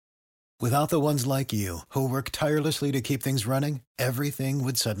Without the ones like you, who work tirelessly to keep things running, everything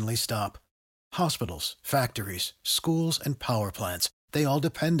would suddenly stop. Hospitals, factories, schools, and power plants, they all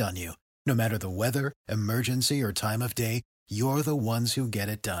depend on you. No matter the weather, emergency, or time of day, you're the ones who get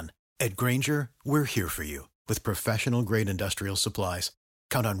it done. At Grainger, we're here for you with professional-grade industrial supplies.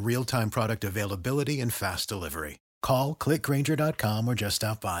 Count on real-time product availability and fast delivery. Call, click Grainger.com, or just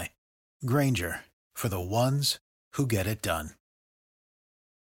stop by. Grainger, for the ones who get it done.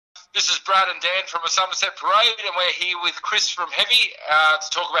 This is Brad and Dan from a Somerset Parade, and we're here with Chris from Heavy to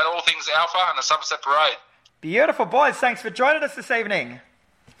talk about all things Alpha and the Somerset Parade. Beautiful, boys. Thanks for joining us this evening.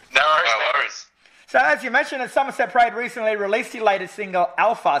 No worries. So, as you mentioned, the Somerset Parade recently released your latest single,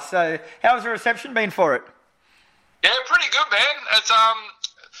 Alpha. So, how's the reception been for it? Yeah, pretty good, man.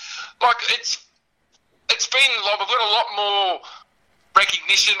 It's been like we've got a lot more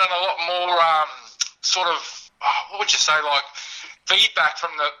recognition and a lot more what would you say, like feedback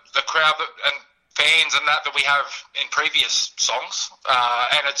from the crowd and fans and that we have in previous songs,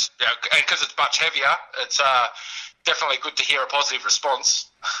 and it's and because it's much heavier, it's definitely good to hear a positive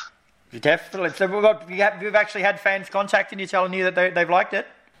response. Definitely. So you've actually had fans contacting you, telling you that they've liked it.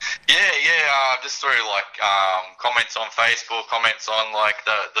 Yeah. Just through comments on Facebook, comments on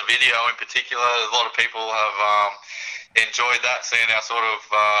the video in particular. A lot of people have enjoyed that, seeing our sort of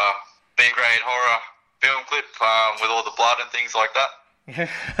B-grade horror film clip with all the blood and things like that.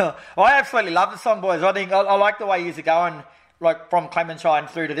 Well, I absolutely love the song, boys. I think I like the way you're going, like from Clementine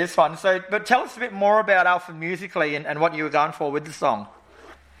through to this one. So, but tell us a bit more about Alpha musically and what you were going for with the song.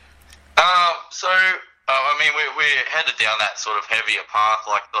 We headed down that sort of heavier path,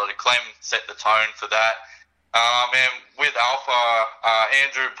 like the Clem set the tone for that. And with Alpha,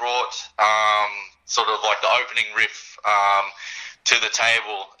 Andrew brought sort of like the opening riff to the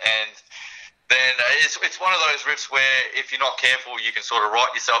table, and then it's one of those riffs where if you're not careful, you can sort of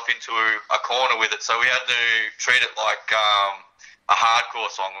write yourself into a corner with it. So we had to treat it like a hardcore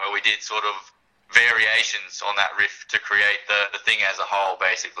song where we did sort of variations on that riff to create the thing as a whole,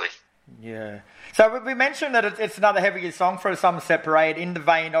 basically. Yeah. So we mentioned that it's another heavier song for a Somerset Parade in the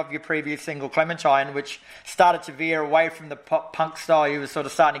vein of your previous single, Clementine, which started to veer away from the pop punk style you were sort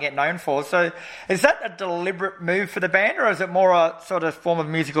of starting to get known for. So is that a deliberate move for the band, or is it more a sort of form of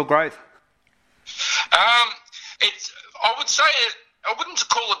musical growth? I would say I wouldn't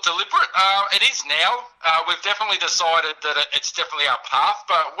call it deliberate. It is now. We've definitely decided that it's definitely our path.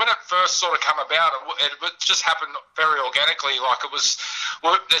 But when it first sort of came about, it just happened very organically. Like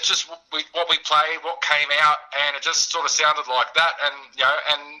it's just what we played, what came out, and it just sort of sounded like that.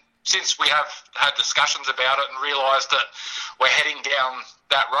 And since we have had discussions about it and realised that we're heading down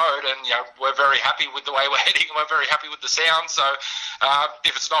that road, and we're very happy with the way we're heading, and we're very happy with the sound. So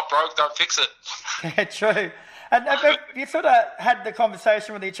if it's not broke, don't fix it. Yeah, true. And have you sort of had the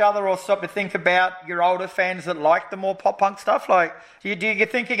conversation with each other, or sort of think about your older fans that like the more pop punk stuff? Like, do you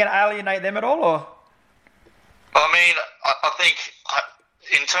think you can alienate them at all, or? I mean, I think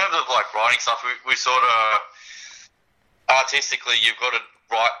in terms of like writing stuff, we sort of artistically, you've got to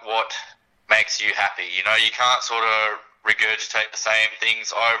write what makes you happy. You can't sort of regurgitate the same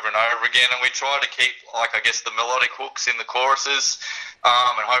things over and over again. And we try to keep, like, I guess, the melodic hooks in the choruses,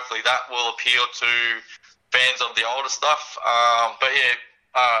 and hopefully that will appeal to fans of the older stuff.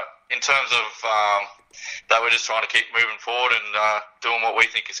 In terms of that, we're just trying to keep moving forward and doing what we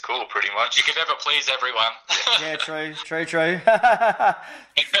think is cool, pretty much. You can never please everyone. Yeah, true.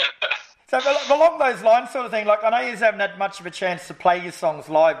 So along those lines sort of thing, like I know you haven't had much of a chance to play your songs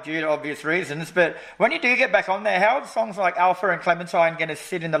live due to obvious reasons, but when you do get back on there, how are songs like Alpha and Clementine going to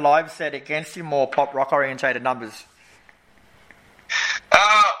sit in the live set against your more pop rock orientated numbers?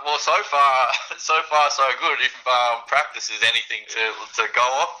 Well, so far so good. If practice is anything to go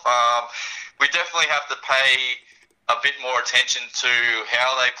off, we definitely have to pay a bit more attention to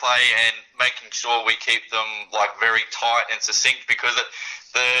how they play and making sure we keep them like very tight and succinct, because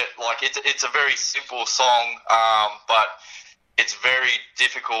it's a very simple song, but it's very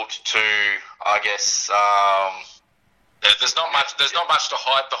difficult to, I guess. There's not much to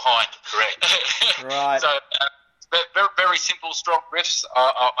hide behind. Correct. Right. So. Very, very simple, strong riffs.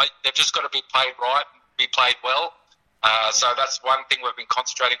 They've just got to be played right, be played well. So that's one thing we've been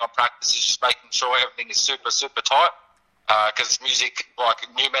concentrating on practice, is just making sure everything is super, super tight. Because music, like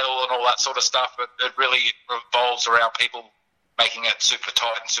new metal and all that sort of stuff, it really revolves around people making it super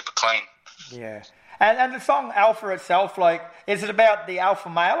tight and super clean. Yeah. And the song Alpha itself, like, is it about the alpha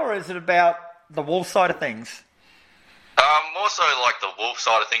male, or is it about the wolf side of things? More so like the wolf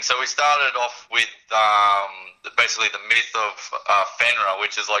side of things. So we started off with basically the myth of Fenrir,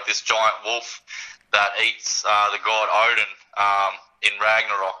 which is like this giant wolf that eats the god Odin. in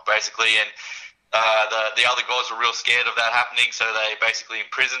Ragnarok, basically, and the other gods were real scared of that happening, so they basically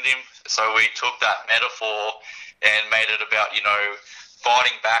imprisoned him. So we took that metaphor and made it about, you know,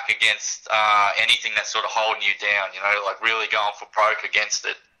 fighting back against anything that's sort of holding you down, you know, like really going for broke against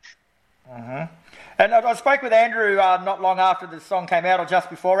it. Mm-hmm. And I spoke with Andrew not long after the song came out, or just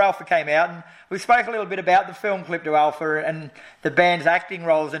before Alpha came out, and we spoke a little bit about the film clip to Alpha and the band's acting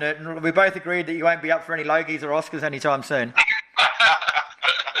roles in it, and we both agreed that you won't be up for any Logies or Oscars anytime soon.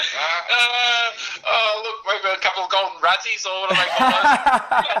 Look, maybe a couple of golden Razzies or what do they call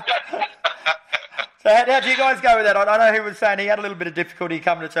those? So how do you guys go with that? I know he was saying he had a little bit of difficulty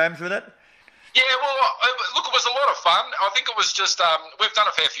coming to terms with it. Yeah, well, look, it was a lot of fun. I think it was just, we've done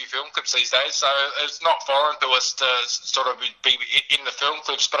a fair few film clips these days, so it's not foreign to us to sort of be in the film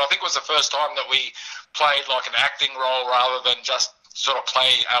clips, but I think it was the first time that we played like an acting role rather than just sort of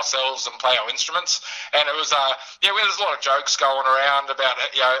play ourselves and play our instruments. And it was, there was a lot of jokes going around about,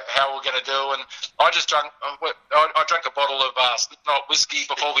 you know, how we're going to do, and I drank a bottle of Slipknot whiskey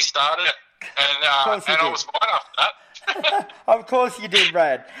before we started, and I was fine after that. Of course you did,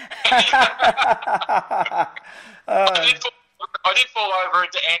 Brad. I did fall over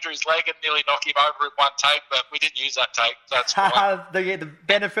into Andrew's leg and nearly knock him over in one take, but we didn't use that take. So that's fine. the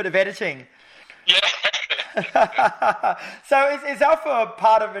benefit of editing. Yeah. So is Alpha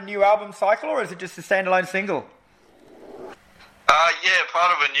part of a new album cycle, or is it just a standalone single? Yeah,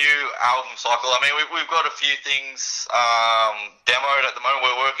 part of a new album cycle. I mean, we've got a few things demoed at the moment.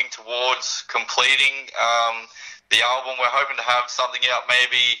 We're working towards completing the album. We're hoping to have something out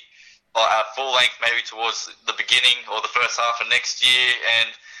maybe at full length, maybe towards the beginning or the first half of next year.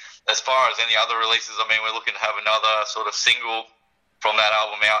 And as far as any other releases, I mean, we're looking to have another sort of single from that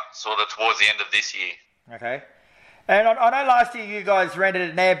album out sort of towards the end of this year. Okay. And I know last year you guys rented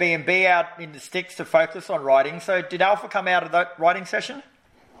an Airbnb out in the sticks to focus on writing. So did Alpha come out of that writing session?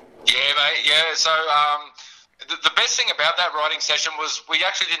 Yeah, mate. Yeah. So the best thing about that writing session was we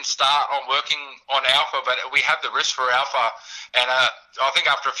actually didn't start on working on Alpha, but we had the riffs for Alpha. And I think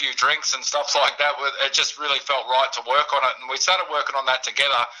after a few drinks and stuff like that, it just really felt right to work on it. And we started working on that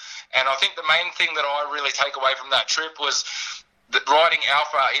together. And I think the main thing that I really take away from that trip was that writing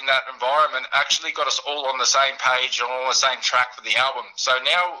Alpha in that environment actually got us all on the same page and all on the same track for the album. So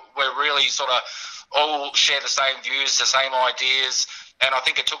now we're really sort of all share the same views, the same ideas, and I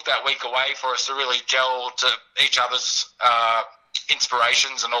think it took that week away for us to really gel to each other's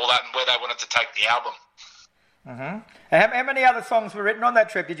inspirations and all that and where they wanted to take the album. Mm-hmm. How many other songs were written on that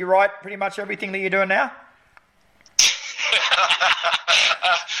trip? Did you write pretty much everything that you're doing now?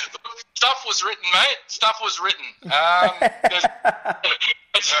 Stuff was written, mate. Stuff was written. Look,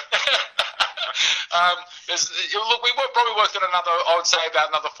 we were probably worked on I would say about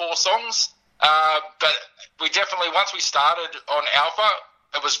another 4 songs. But we definitely, once we started on Alpha,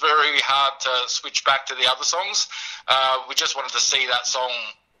 it was very hard to switch back to the other songs. We just wanted to see that song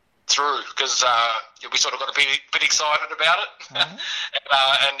through because we sort of got a bit excited about it. Mm-hmm.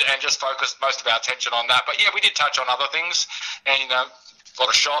 and just focused most of our attention on that. But yeah, we did touch on other things and a lot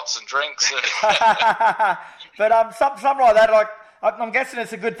of shots and drinks. But something like that, like I'm guessing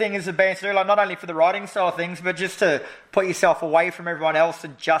it's a good thing as a band to do, like not only for the writing side of things, but just to put yourself away from everyone else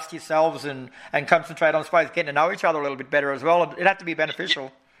and just yourselves and concentrate on, I suppose, getting to know each other a little bit better as well. It'd have to be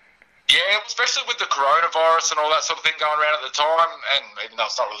beneficial. Yeah, especially with the coronavirus and all that sort of thing going around at the time, and even though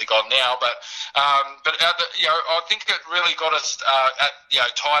it's not really gone now, but I think it really got us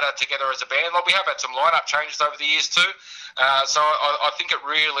tighter together as a band. Like we have had some lineup changes over the years too, so I think it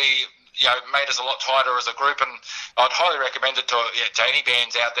really made us a lot tighter as a group, and I'd highly recommend it to any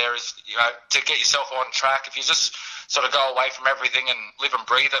bands out there is to get yourself on track. If you just sort of go away from everything and live and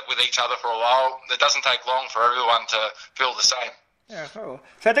breathe it with each other for a while, it doesn't take long for everyone to feel the same. Yeah, cool.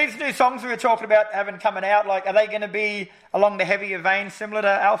 So these new songs we were talking about having coming out, like, are they going to be along the heavier vein similar to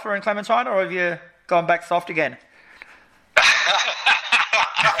Alpha and Clementine, or have you gone back soft again?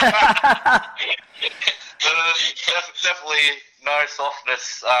 Definitely no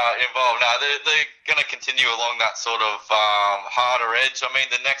softness involved. No, they're going to continue along that sort of harder edge. I mean,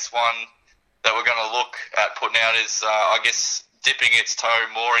 the next one that we're going to look at putting out is, I guess, dipping its toe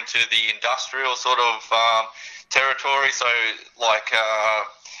more into the industrial sort of territory, so like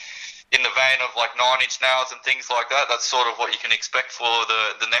in the vein of like 9 Inch Nails and things like that. That's sort of what you can expect for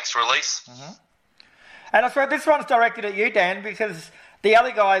the next release. Mm-hmm. And I suppose this one's directed at you, Dan, because the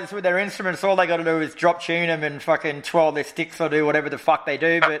other guys with their instruments, all they got to do is drop tune them and fucking twirl their sticks or do whatever the fuck they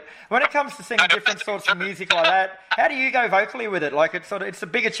do. But when it comes to singing different sorts of music like that, how do you go vocally with it? Like it's a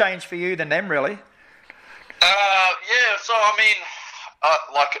bigger change for you than them, really. Yeah. So I mean,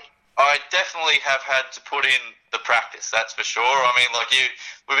 I definitely have had to put in the practice, that's for sure. I mean, like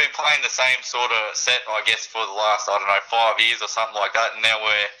we've been playing the same sort of set, I guess, for the last, 5 years or something like that, and now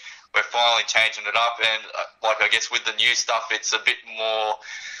we're finally changing it up. And I guess with the new stuff, it's a bit more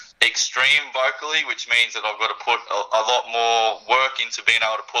extreme vocally, which means that I've got to put a lot more work into being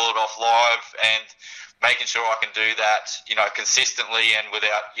able to pull it off live and making sure I can do that, consistently and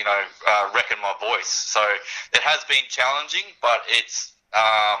without, wrecking my voice. So it has been challenging, but it's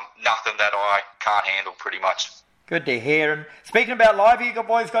nothing that I can't handle pretty much. Good to hear. And speaking about live, you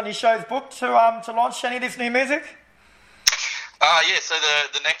boys got any shows booked to launch any of this new music? So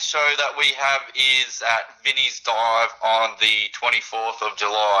the next show that we have is at Vinnie's Dive on the 24th of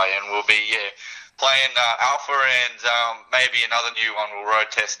July, and we'll be playing Alpha and maybe another new one. We'll road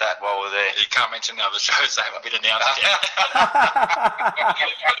test that while we're there. You can't mention the other shows, they haven't been announced yet.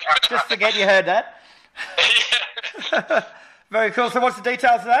 Just forget you heard that. Very cool. So what's the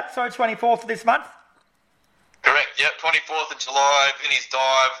details of that? So 24th of this month? Correct, yep, 24th of July, Vinnie's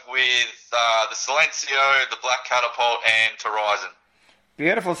Dive with the Silencio, the Black Catapult and Horizon.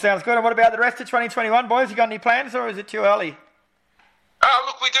 Beautiful, sounds good. And what about the rest of 2021, boys? You got any plans or is it too early?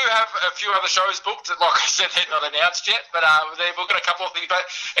 Look, we do have a few other shows booked. Like I said, they're not announced yet, but we've got a couple of things. But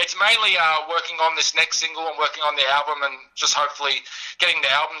it's mainly working on this next single and working on the album and just hopefully getting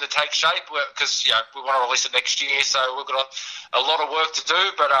the album to take shape because, we want to release it next year. So we've got a lot of work to do,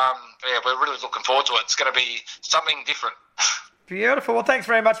 but we're really looking forward to it. It's going to be something different. Beautiful. Well, thanks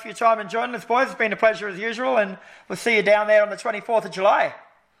very much for your time and joining us, boys. It's been a pleasure as usual, and we'll see you down there on the 24th of July.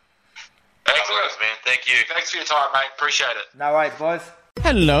 Excellent, man. Thank you. Thanks for your time, mate. Appreciate it. No worries, boys.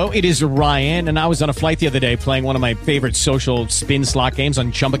 Hello, it is Ryan, and I was on a flight the other day playing one of my favorite social spin slot games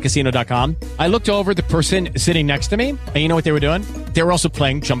on ChumbaCasino.com. I looked over at the person sitting next to me, and you know what they were doing? They were also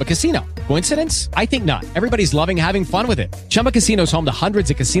playing Chumba Casino. Coincidence? I think not. Everybody's loving having fun with it. Chumba Casino is home to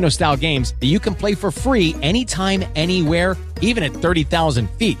hundreds of casino-style games that you can play for free anytime, anywhere, even at 30,000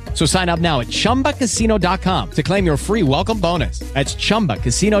 feet. So sign up now at ChumbaCasino.com to claim your free welcome bonus. That's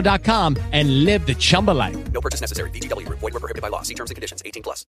ChumbaCasino.com and live the Chumba life. No purchase necessary. VGW. Void where prohibited by law. See terms and conditions. 18+.